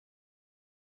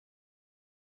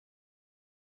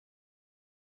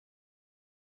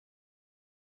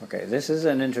Okay, this is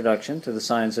an introduction to the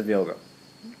science of yoga.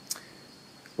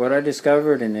 What I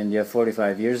discovered in India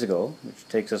 45 years ago, which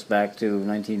takes us back to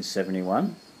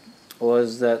 1971,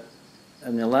 was that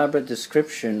an elaborate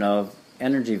description of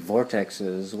energy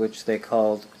vortexes, which they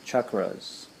called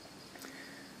chakras.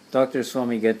 Dr.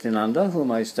 Swami Gettinanda, whom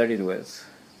I studied with,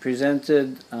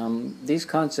 presented these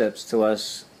concepts to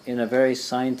us in a very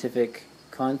scientific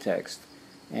context,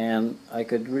 and I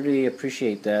could really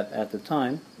appreciate that at the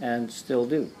time, and still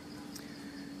do.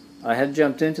 I had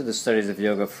jumped into the studies of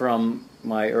yoga from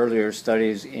my earlier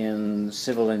studies in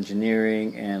civil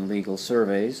engineering and legal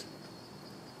surveys,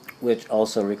 which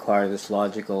also require this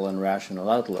logical and rational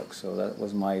outlook, so that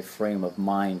was my frame of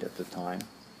mind at the time.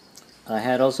 I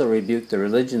had also rebuked the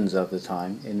religions of the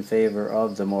time in favor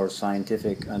of the more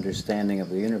scientific understanding of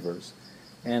the universe,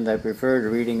 and I preferred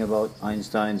reading about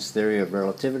Einstein's theory of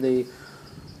relativity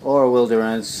or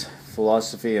Wilderandt's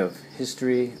philosophy of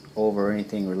history over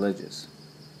anything religious.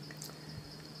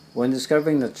 When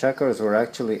discovering that chakras were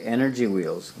actually energy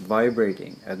wheels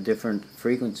vibrating at different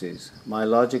frequencies, my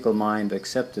logical mind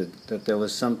accepted that there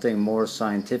was something more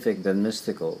scientific than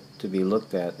mystical to be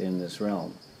looked at in this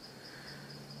realm.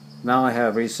 Now I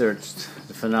have researched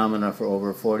the phenomena for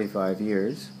over 45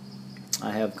 years.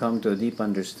 I have come to a deep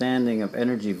understanding of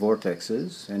energy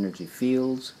vortexes, energy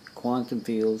fields, quantum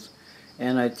fields,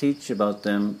 and I teach about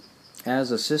them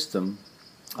as a system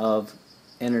of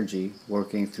energy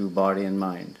working through body and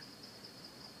mind.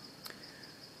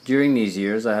 During these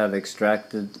years, I have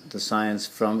extracted the science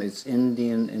from its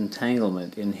Indian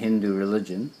entanglement in Hindu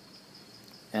religion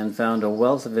and found a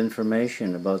wealth of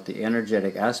information about the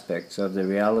energetic aspects of the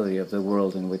reality of the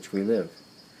world in which we live.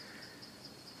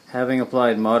 Having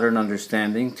applied modern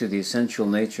understanding to the essential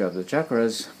nature of the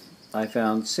chakras, I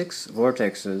found six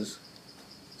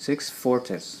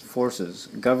forces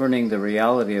governing the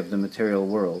reality of the material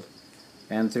world,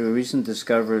 and through recent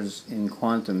discoveries in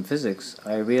quantum physics,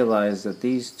 I realized that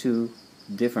these two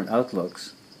different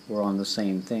outlooks were on the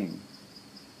same thing.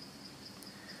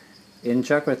 In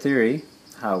chakra theory,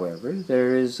 however,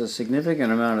 there is a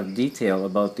significant amount of detail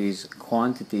about these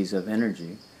quantities of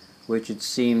energy, which it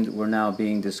seemed were now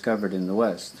being discovered in the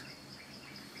West.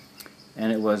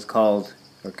 And it was called,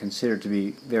 or considered to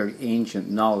be, very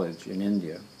ancient knowledge in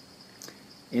India.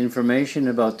 Information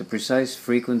about the precise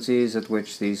frequencies at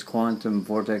which these quantum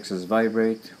vortexes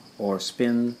vibrate or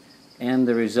spin, and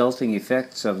the resulting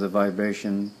effects of the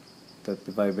vibration that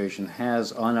the vibration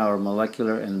has on our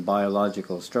molecular and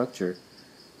biological structure,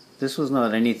 this was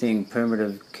not anything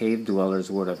primitive cave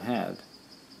dwellers would have had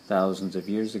thousands of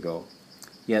years ago.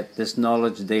 Yet this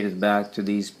knowledge dated back to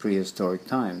these prehistoric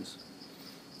times.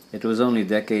 It was only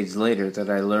decades later that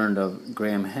I learned of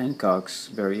Graham Hancock's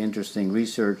very interesting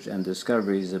research and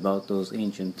discoveries about those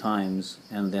ancient times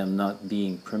and them not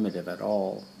being primitive at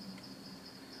all.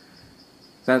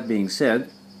 That being said,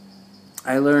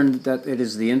 I learned that it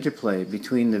is the interplay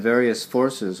between the various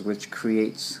forces which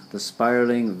creates the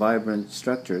spiraling, vibrant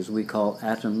structures we call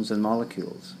atoms and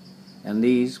molecules, and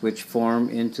these which form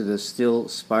into the still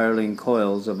spiraling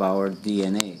coils of our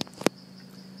DNA.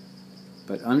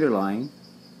 But underlying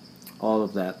all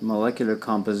of that molecular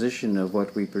composition of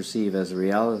what we perceive as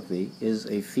reality is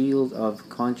a field of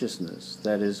consciousness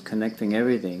that is connecting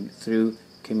everything through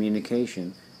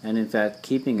communication and in fact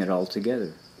keeping it all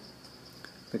together.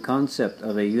 The concept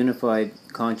of a unified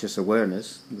conscious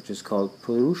awareness, which is called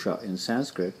Purusha in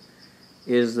Sanskrit,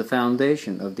 is the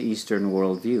foundation of the Eastern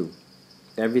worldview.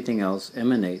 Everything else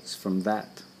emanates from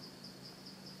that.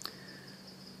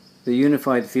 The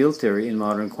unified field theory in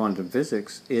modern quantum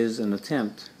physics is an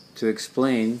attempt to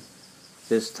explain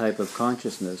this type of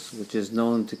consciousness, which is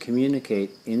known to communicate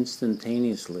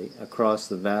instantaneously across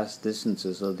the vast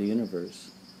distances of the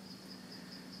universe.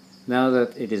 Now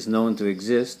that it is known to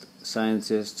exist,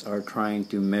 scientists are trying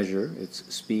to measure its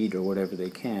speed or whatever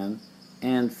they can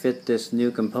and fit this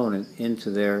new component into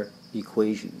their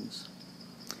equations.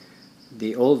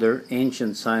 The older,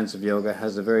 ancient science of yoga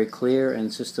has a very clear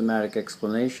and systematic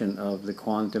explanation of the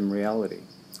quantum reality,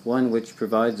 one which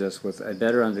provides us with a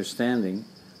better understanding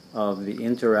of the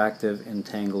interactive,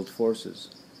 entangled forces.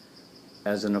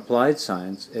 As an applied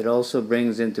science, it also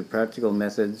brings into practical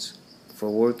methods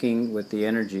for working with the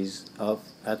energies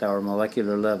at our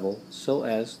molecular level so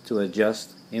as to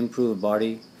adjust, improve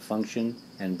body function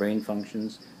and brain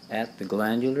functions at the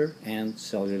glandular and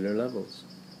cellular levels.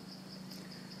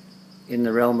 In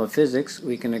the realm of physics,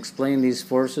 we can explain these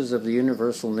forces of the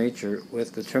universal nature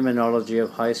with the terminology of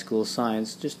high school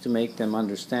science just to make them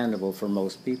understandable for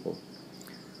most people.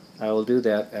 I will do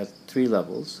that at three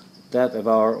levels: that of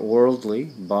our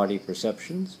worldly body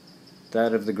perceptions,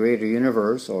 that of the greater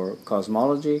universe or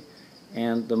cosmology,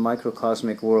 and the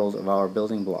microcosmic world of our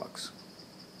building blocks.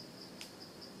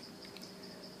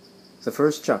 The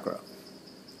first chakra.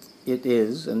 It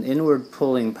is an inward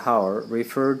pulling power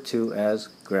referred to as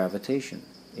gravitation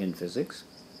in physics.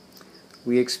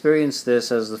 We experience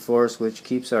this as the force which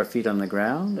keeps our feet on the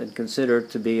ground and consider it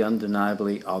to be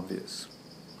undeniably obvious.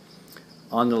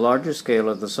 On the larger scale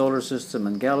of the solar system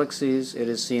and galaxies, it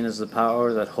is seen as the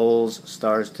power that holds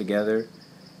stars together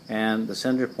and the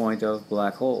center point of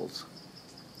black holes.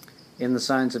 In the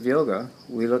science of yoga,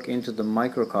 we look into the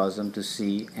microcosm to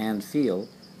see and feel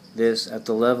this at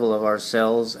the level of our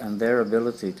cells and their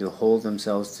ability to hold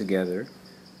themselves together,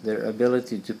 their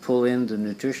ability to pull in the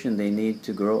nutrition they need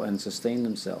to grow and sustain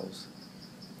themselves.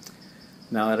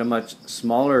 Now, at a much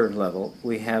smaller level,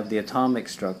 we have the atomic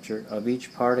structure of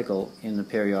each particle in the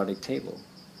periodic table.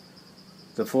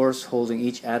 The force holding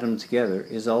each atom together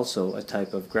is also a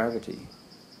type of gravity.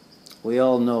 We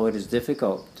all know it is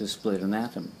difficult to split an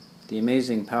atom. The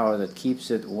amazing power that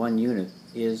keeps it one unit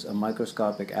is a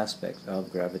microscopic aspect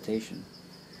of gravitation.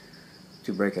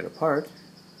 To break it apart,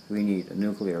 we need a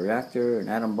nuclear reactor, an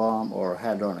atom bomb, or a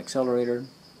hadron accelerator,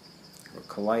 or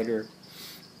collider,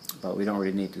 but we don't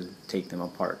really need to take them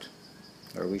apart,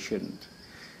 or we shouldn't.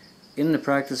 In the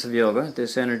practice of yoga,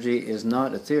 this energy is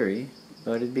not a theory,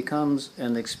 but it becomes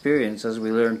an experience as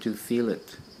we learn to feel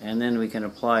it, and then we can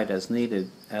apply it as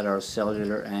needed at our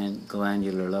cellular and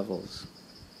glandular levels.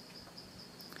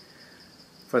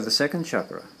 For the second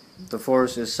chakra, the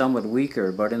force is somewhat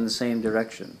weaker but in the same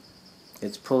direction.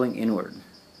 It's pulling inward.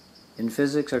 In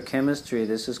physics or chemistry,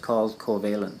 this is called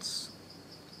covalence,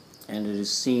 and it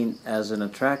is seen as an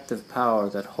attractive power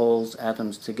that holds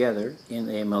atoms together in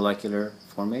a molecular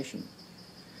formation.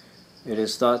 It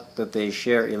is thought that they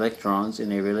share electrons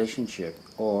in a relationship,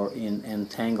 or in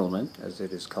entanglement, as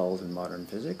it is called in modern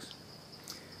physics,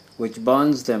 which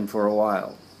bonds them for a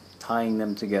while, tying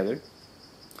them together.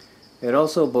 It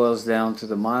also boils down to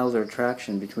the milder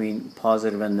attraction between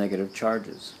positive and negative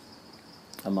charges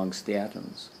amongst the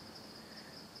atoms.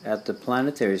 At the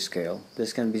planetary scale,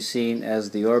 this can be seen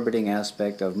as the orbiting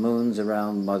aspect of moons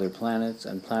around mother planets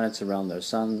and planets around their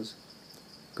suns.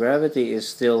 Gravity is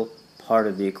still part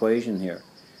of the equation here,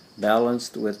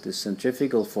 balanced with the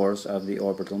centrifugal force of the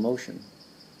orbital motion.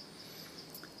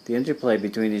 The interplay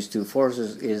between these two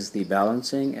forces is the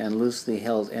balancing and loosely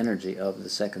held energy of the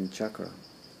second chakra.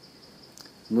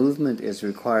 Movement is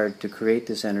required to create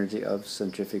this energy of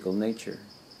centrifugal nature.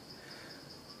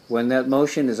 When that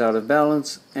motion is out of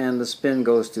balance and the spin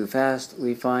goes too fast,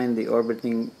 we find the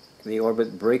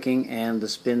orbit breaking and the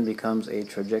spin becomes a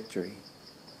trajectory.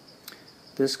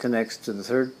 This connects to the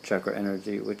third chakra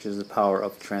energy, which is the power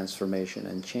of transformation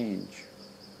and change.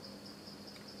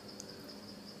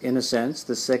 In a sense,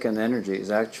 the second energy is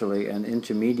actually an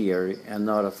intermediary and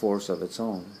not a force of its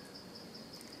own.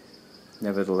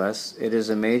 Nevertheless, it is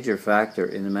a major factor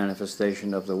in the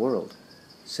manifestation of the world,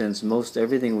 since most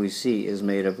everything we see is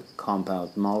made of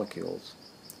compound molecules,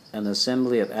 an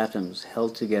assembly of atoms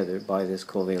held together by this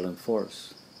covalent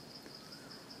force.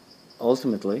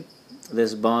 Ultimately,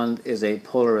 this bond is a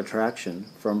polar attraction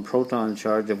from proton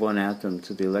charge of one atom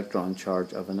to the electron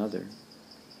charge of another.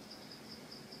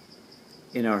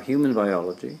 In our human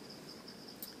biology,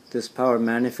 this power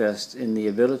manifests in the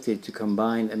ability to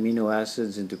combine amino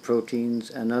acids into proteins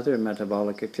and other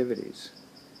metabolic activities,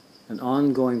 an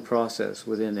ongoing process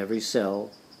within every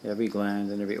cell, every gland,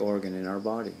 and every organ in our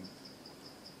body.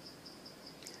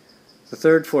 The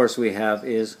third force we have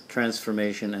is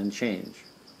transformation and change.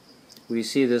 We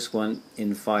see this one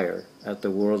in fire at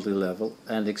the worldly level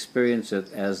and experience it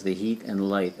as the heat and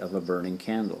light of a burning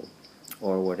candle,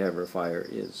 or whatever fire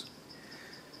is.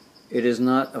 It is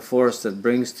not a force that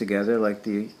brings together like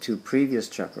the two previous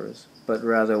chakras, but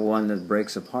rather one that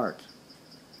breaks apart.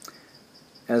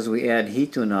 As we add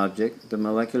heat to an object, the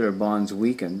molecular bonds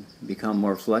weaken, become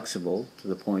more flexible to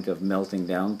the point of melting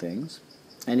down things,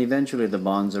 and eventually the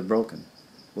bonds are broken,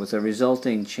 with a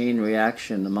resulting chain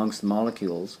reaction amongst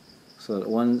molecules so that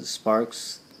one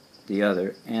sparks the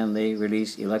other and they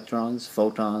release electrons,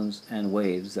 photons, and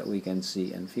waves that we can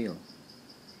see and feel.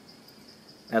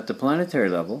 At the planetary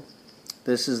level,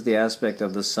 this is the aspect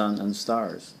of the sun and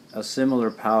stars. A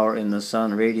similar power in the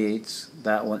sun radiates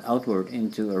that one outward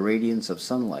into a radiance of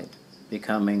sunlight,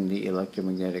 becoming the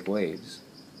electromagnetic waves.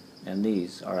 And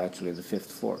these are actually the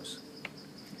fifth force.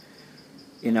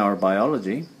 In our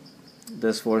biology,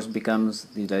 this force becomes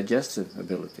the digestive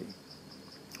ability,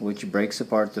 which breaks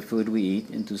apart the food we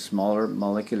eat into smaller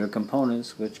molecular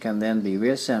components which can then be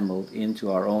reassembled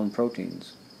into our own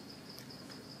proteins.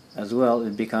 As well,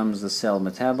 it becomes the cell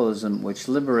metabolism which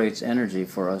liberates energy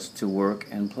for us to work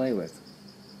and play with.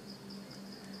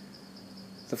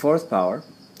 The fourth power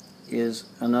is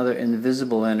another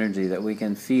invisible energy that we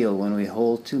can feel when we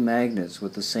hold two magnets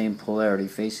with the same polarity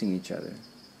facing each other.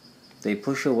 They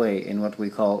push away in what we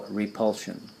call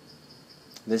repulsion.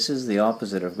 This is the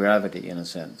opposite of gravity in a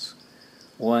sense,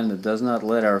 one that does not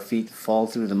let our feet fall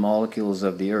through the molecules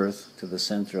of the Earth to the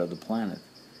center of the planet.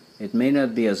 It may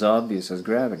not be as obvious as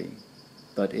gravity,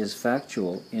 but is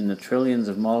factual in the trillions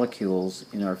of molecules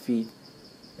in our feet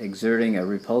exerting a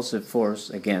repulsive force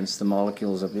against the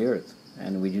molecules of the Earth,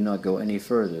 and we do not go any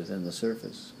further than the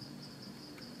surface.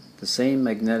 The same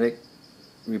magnetic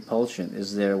repulsion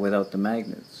is there without the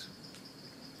magnets.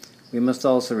 We must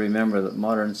also remember that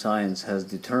modern science has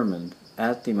determined,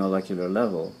 at the molecular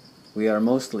level, we are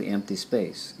mostly empty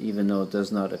space, even though it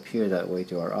does not appear that way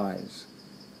to our eyes,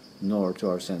 nor to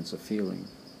our sense of feeling.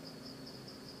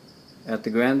 At the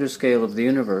grander scale of the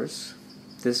universe,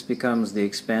 this becomes the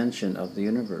expansion of the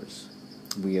universe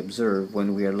we observe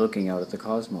when we are looking out at the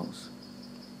cosmos.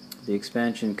 The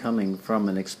expansion coming from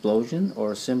an explosion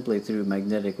or simply through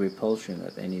magnetic repulsion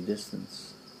at any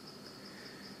distance.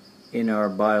 In our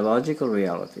biological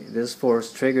reality, this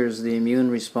force triggers the immune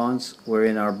response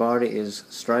wherein our body is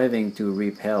striving to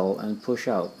repel and push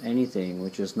out anything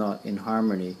which is not in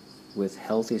harmony with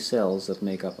healthy cells that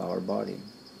make up our body.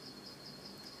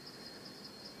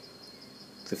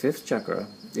 The fifth chakra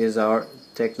is our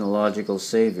technological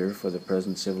savior for the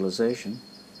present civilization,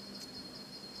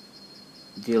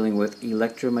 dealing with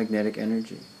electromagnetic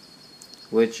energy,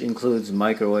 which includes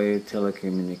microwave,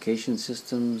 telecommunication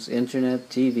systems, internet,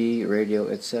 TV, radio,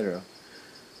 etc.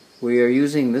 We are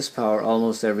using this power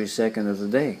almost every second of the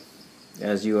day,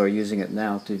 as you are using it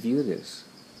now to view this.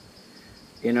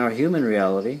 In our human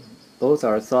reality, both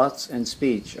our thoughts and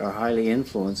speech are highly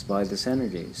influenced by this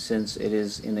energy, since it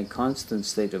is in a constant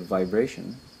state of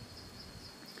vibration,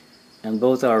 and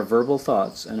both our verbal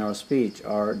thoughts and our speech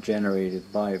are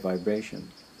generated by vibration.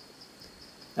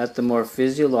 At the more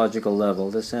physiological level,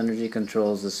 this energy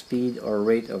controls the speed or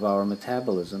rate of our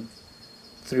metabolism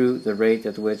through the rate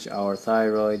at which our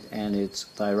thyroid and its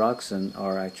thyroxine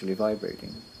are actually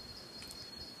vibrating.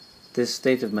 This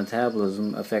state of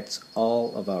metabolism affects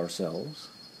all of our cells,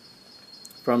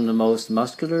 from the most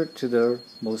muscular to the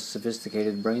most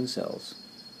sophisticated brain cells.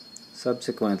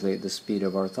 Subsequently, the speed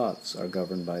of our thoughts are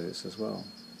governed by this as well.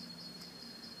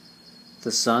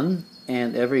 The sun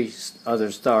and every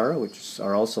other star, which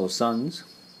are also suns,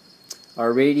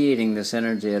 are radiating this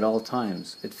energy at all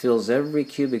times. It fills every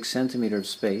cubic centimeter of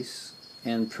space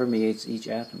and permeates each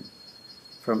atom,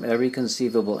 from every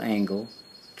conceivable angle,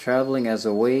 traveling as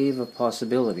a wave of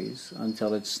possibilities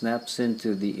until it snaps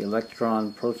into the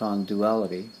electron-proton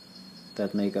duality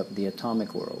that make up the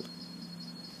atomic world.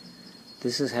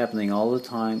 This is happening all the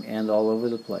time and all over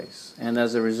the place, and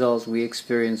as a result we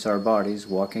experience our bodies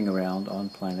walking around on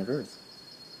planet Earth.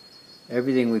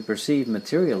 Everything we perceive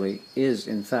materially is,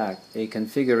 in fact, a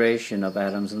configuration of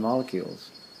atoms and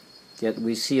molecules, yet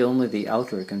we see only the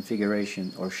outer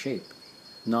configuration or shape,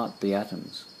 not the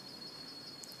atoms.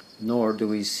 Nor do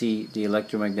we see the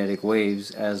electromagnetic waves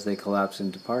as they collapse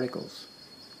into particles.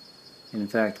 In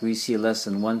fact, we see less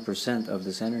than 1% of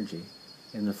this energy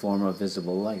in the form of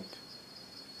visible light.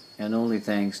 And only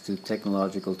thanks to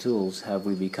technological tools have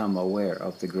we become aware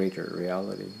of the greater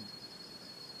reality.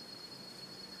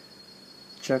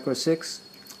 Chakra 6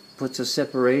 puts a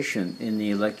separation in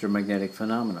the electromagnetic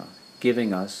phenomena,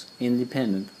 giving us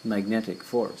independent magnetic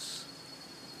force.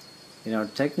 In our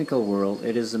technical world,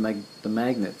 it is the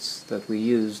magnets that we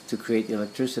use to create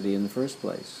electricity in the first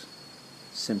place,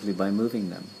 simply by moving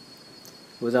them.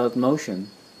 Without motion,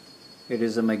 it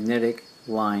is a magnetic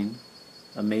line,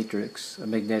 a matrix, a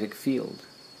magnetic field.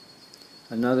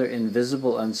 Another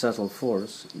invisible and subtle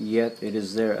force, yet it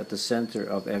is there at the center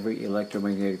of every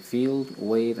electromagnetic field,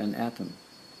 wave, and atom.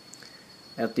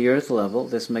 At the Earth level,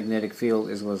 this magnetic field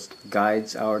is what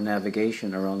guides our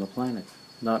navigation around the planet,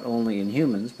 not only in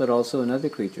humans, but also in other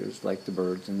creatures like the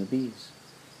birds and the bees.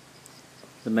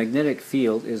 The magnetic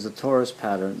field is a torus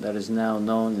pattern that is now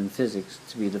known in physics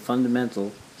to be the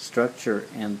fundamental structure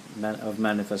of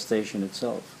manifestation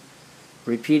itself,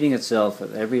 repeating itself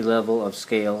at every level of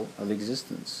scale of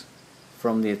existence,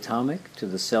 from the atomic to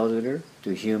the cellular,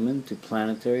 to human, to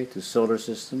planetary, to solar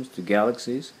systems, to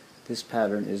galaxies. This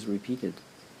pattern is repeated.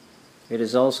 It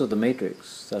is also the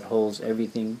matrix that holds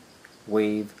everything,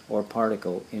 wave, or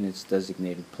particle in its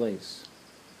designated place.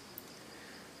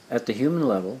 At the human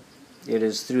level, it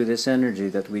is through this energy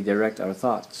that we direct our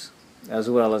thoughts, as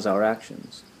well as our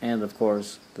actions, and of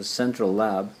course, the central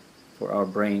lab for our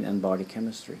brain and body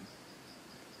chemistry.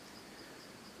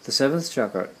 The seventh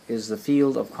chakra is the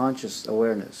field of conscious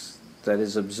awareness that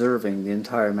is observing the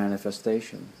entire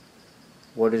manifestation.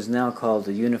 what is now called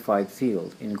the unified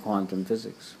field in quantum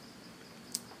physics.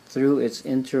 Through its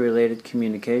interrelated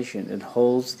communication, it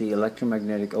holds the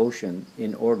electromagnetic ocean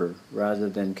in order rather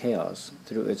than chaos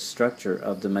through its structure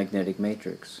of the magnetic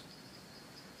matrix.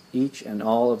 Each and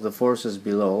all of the forces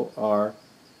below are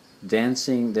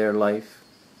dancing their life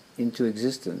into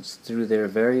existence through their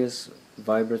various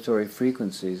vibratory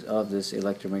frequencies of this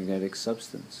electromagnetic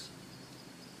substance.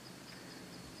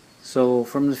 So,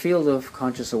 from the field of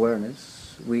conscious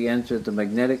awareness, we enter the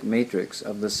magnetic matrix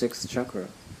of the 6th chakra.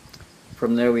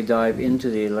 From there we dive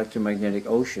into the electromagnetic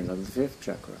ocean of the 5th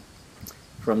chakra.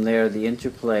 From there the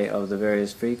interplay of the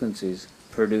various frequencies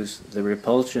produce the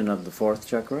repulsion of the 4th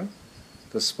chakra,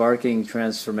 the sparking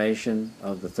transformation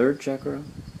of the 3rd chakra,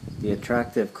 the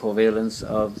attractive covalence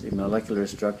of the molecular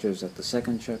structures at the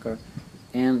 2nd chakra,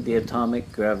 and the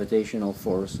atomic gravitational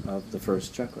force of the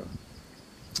 1st chakra.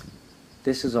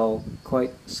 This is all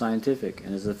quite scientific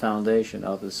and is the foundation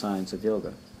of the science of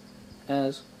yoga,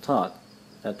 as taught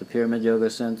at the Pyramid Yoga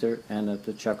Center and at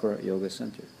the Chakra Yoga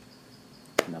Center.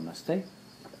 Namaste.